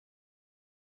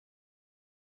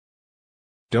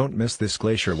Don't miss this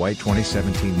glacier white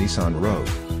 2017 Nissan Rogue.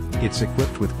 It's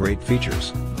equipped with great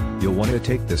features. You'll want to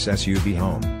take this SUV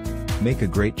home. Make a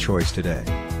great choice today.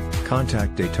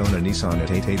 Contact Daytona Nissan at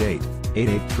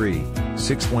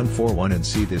 888-883-6141 and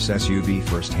see this SUV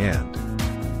firsthand.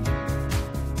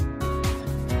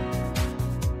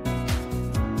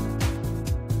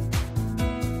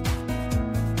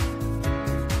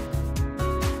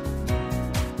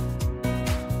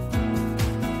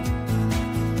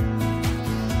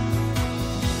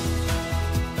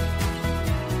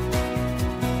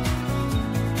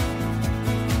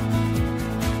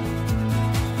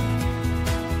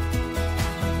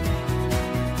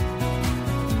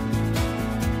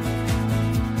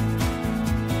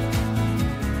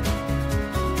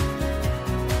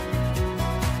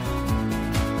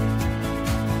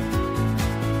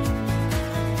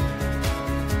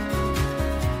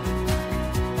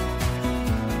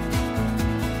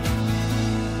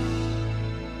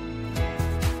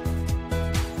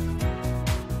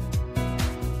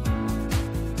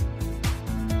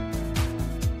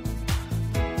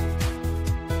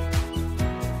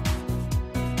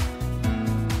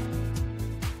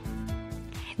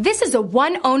 This is a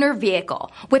one-owner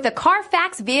vehicle with a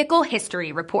CARFAX Vehicle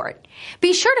History Report.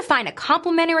 Be sure to find a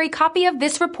complimentary copy of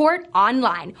this report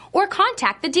online or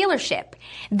contact the dealership.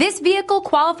 This vehicle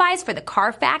qualifies for the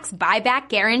CARFAX Buyback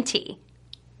Guarantee.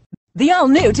 The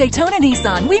all-new Daytona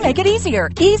Nissan. We make it easier.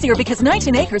 Easier because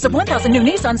 19 acres of 1,000 new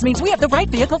Nissans means we have the right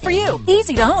vehicle for you.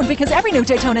 Easy to own because every new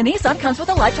Daytona Nissan comes with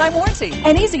a lifetime warranty.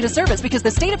 And easy to service because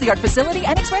the state-of-the-art facility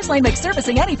and express lane makes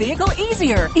servicing any vehicle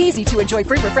easier. Easy to enjoy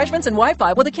free refreshments and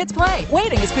Wi-Fi while the kids play.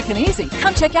 Waiting is quick and easy.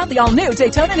 Come check out the all-new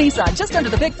Daytona Nissan just under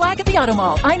the big flag at the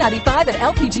Automall. I-95 at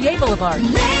MPGAll Boulevard.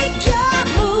 Make your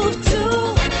move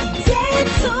to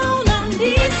Daytona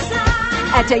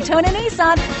Nissan. At Daytona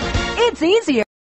Nissan, it's easier.